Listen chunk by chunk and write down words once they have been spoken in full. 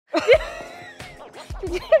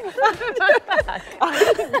Did you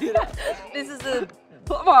I didn't do that. This is a...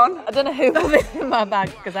 Put them on. I don't know who put this in my bag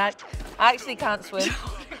because I actually can't swim.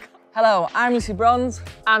 Hello, I'm Lucy Bronze.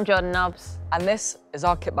 I'm Jordan Nobbs. And this is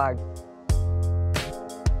our kit bag.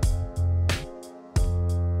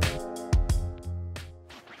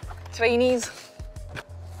 Trainees.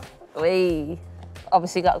 We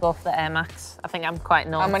obviously got to go for the Air Max. I think I'm quite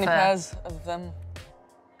known for... How many pairs of them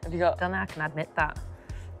have you got? I don't know, I can admit that.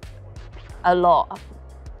 A lot.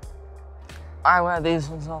 I wear these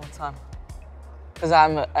ones all the time. Because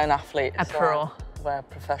I'm an athlete. A pro. I wear a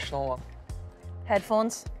professional one.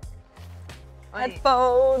 Headphones.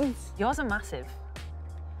 Headphones. Yours are massive.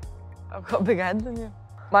 I've got a big head than you.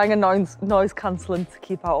 Buying a noise cancelling to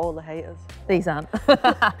keep out all the haters. These aren't.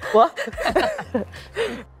 What?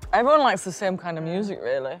 Everyone likes the same kind of music,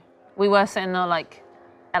 really. We were saying though, like,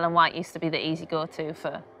 Ellen White used to be the easy go-to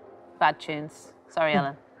for bad tunes. Sorry,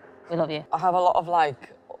 Ellen. We love you. I have a lot of,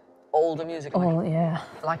 like, older music. Oh, yeah.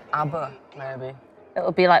 Like ABBA, maybe.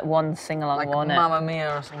 It'll be like one sing-along, like won't it? Mamma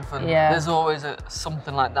Mia or something. Yeah. There's always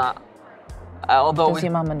something like that. Although Does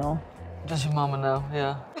your mama know? Does your mama know?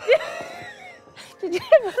 Yeah. Did you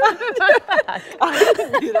I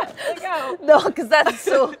didn't do that. No, because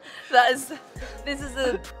this is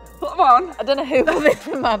a... Put them on. I don't know who put this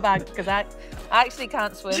in my bag because I actually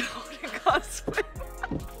can't swim. Jordan can't swim.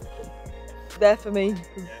 They're for me,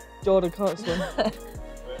 because Jordan can't swim.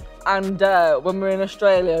 And when we're in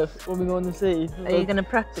Australia, when we go in the sea. Are you going to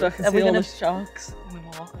practice? So I can see all the sharks.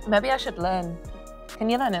 Maybe I should learn.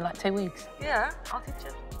 Can you learn in like 2 weeks? Yeah, I'll teach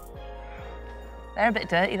you. They're a bit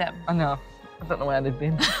dirty, them. I know. I don't know where they've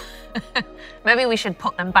been. Maybe we should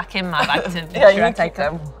put them back in my bag to yeah, you take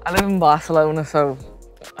them. I live in Barcelona, so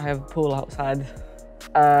I have a pool outside,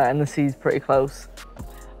 and the sea's pretty close.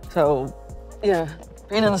 So, yeah,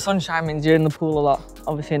 being in the sunshine means you're in the pool a lot.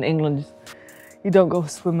 Obviously, in England, you don't go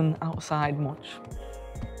swimming outside much.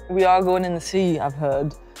 We are going in the sea, I've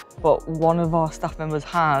heard, but one of our staff members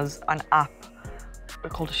has an app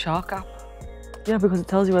called a shark app. Yeah, because it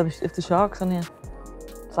tells you if the shark's on you.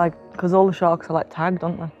 It's like, because all the sharks are like tagged,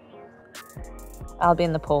 aren't they? I'll be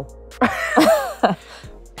in the pool.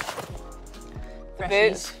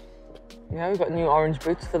 Boots. Yeah, we've got new orange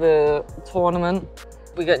boots for the tournament.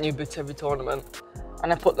 We get new boots every tournament.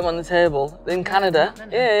 And I put them on the table. In Canada,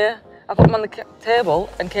 yeah. I put them on the table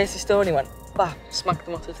and Casey Stoney went, bah, smacked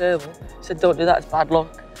them off the table. He said, don't do that, it's bad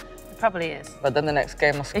luck. It probably is. But then the next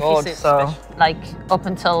game I scored, so... Like, up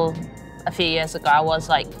until a few years ago, I was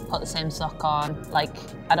like, put the same sock on. Like,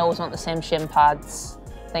 I'd always want the same shin pads,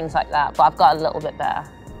 things like that. But I've got a little bit better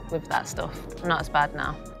with that stuff. I'm not as bad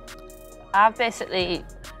now. I've basically,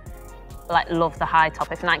 like, loved the high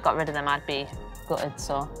top. If Nike got rid of them, I'd be gutted,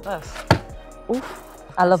 so. Yes. Oof.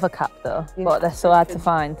 I love a cap though, but they're so hard to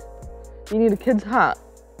find. You need a kid's hat,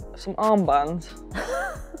 some armbands.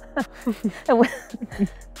 I'm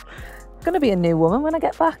gonna be a new woman when I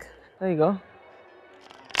get back. There you go.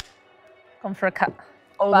 Come for a cap.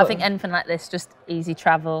 Oh, but I think anything like this, just easy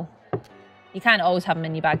travel. You kind of always have them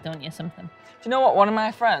in your bag, don't you, something? Do you know what? One of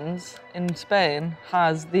my friends in Spain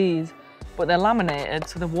has these, but they're laminated,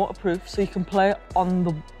 so they're waterproof, so you can play on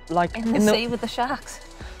the, like... In the sea with the sharks?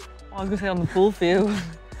 I was going to say on the pool for you.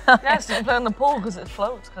 Yes, you can play on the pool because it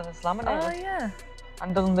floats, because it's laminated. Oh, yeah.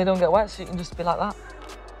 And they don't get wet, so you can just be like that.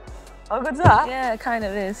 How good's that? Yeah, it kind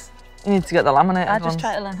of is. You need to get the laminated I just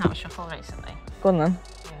tried to learn how to shuffle recently. Go on then.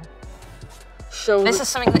 This is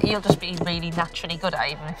something that you'll just be really naturally good at,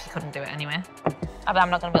 even if you couldn't do it anyway. I'm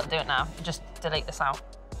not going to be able to do it now. Just delete this out.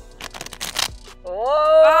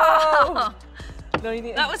 Oh! No, you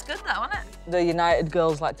need that was good, though, wasn't it? The United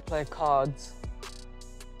girls like to play cards.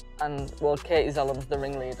 And, well, Katie Zellam's the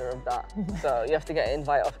ringleader of that. So you have to get an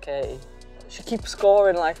invite off Katie. She keeps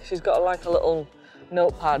scoring, like, she's got like a little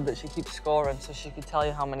notepad that she keeps scoring, so she could tell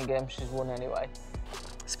you how many games she's won anyway.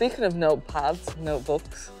 Speaking of notepads,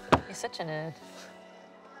 notebooks. You're such a nerd.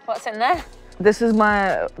 What's in there? This is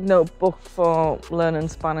my notebook for learning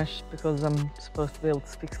Spanish because I'm supposed to be able to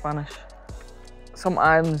speak Spanish.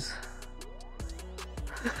 Sometimes...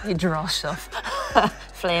 You draw stuff.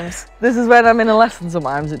 Flames. This is when I'm in a lesson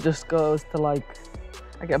sometimes, it just goes to like,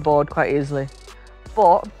 I get bored quite easily.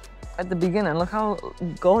 But at the beginning, look how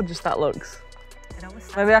gorgeous that looks.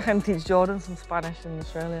 Maybe I can teach Jordan some Spanish in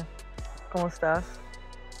Australia. ¿Cómo estás?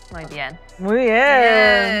 Muy bien. Muy bien.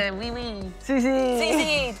 Yeah, oui, oui. Sí, sí. Sí,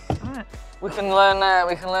 sí. Right. We can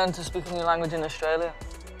learn to speak a new language in Australia.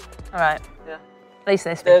 All right. Yeah. At least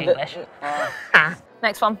they speak English.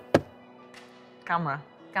 Next one. Camera.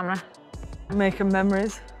 Camera. Making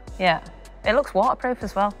memories. Yeah. It looks waterproof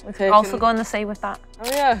as well. We could also go in the sea with that. Oh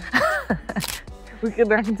yeah.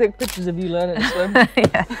 I can take pictures of you learning to swim.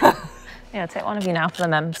 Yeah. Yeah, take one of you now for the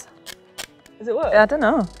memes. Is it work? Yeah, I don't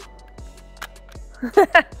know.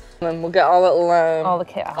 And then we'll get our little all the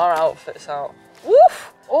kit out. our outfits out.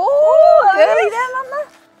 Woof! Oh, girly them, aren't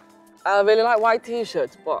I really like white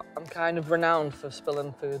t-shirts, but I'm kind of renowned for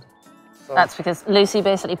spilling food. So. That's because Lucy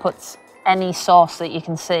basically puts any sauce that you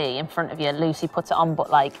can see in front of you, Lucy puts it on, but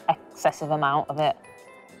like excessive amount of it.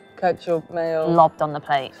 Ketchup, mayo. Lobbed on the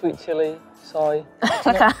plate. Sweet chilli, soy.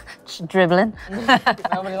 Just dribbling.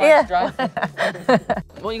 Nobody likes dry food.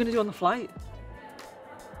 What are you going to do on the flight?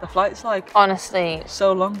 The flight's like... Honestly.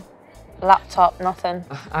 So long. Laptop, nothing.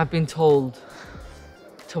 I've been told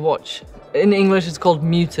to watch... In English it's called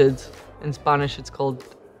muted. In Spanish it's called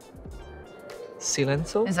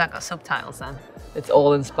silencio. Has that got subtitles then? It's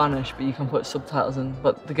all in Spanish, but you can put subtitles in.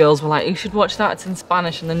 But the girls were like, you should watch that, it's in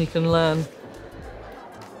Spanish and then you can learn.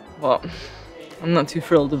 But I'm not too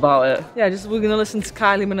thrilled about it. Yeah, we're gonna listen to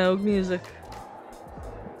Kylie Minogue music.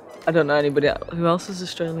 I don't know anybody else. Who else is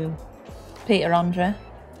Australian? Peter Andre.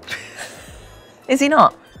 Is he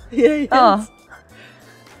not? Yeah, he is. Oh.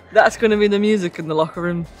 That's gonna be the music in the locker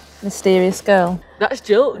room. Mysterious girl. That's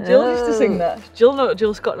Jill. Jill used to sing that.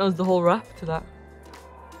 Jill Scott knows the whole rap to that.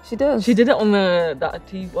 She does. She did it on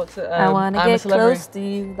what's it? I wanna I'm a get Celebrity. close to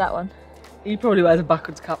you. That one. He probably wears a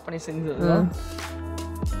backwards cap when he sings it as well.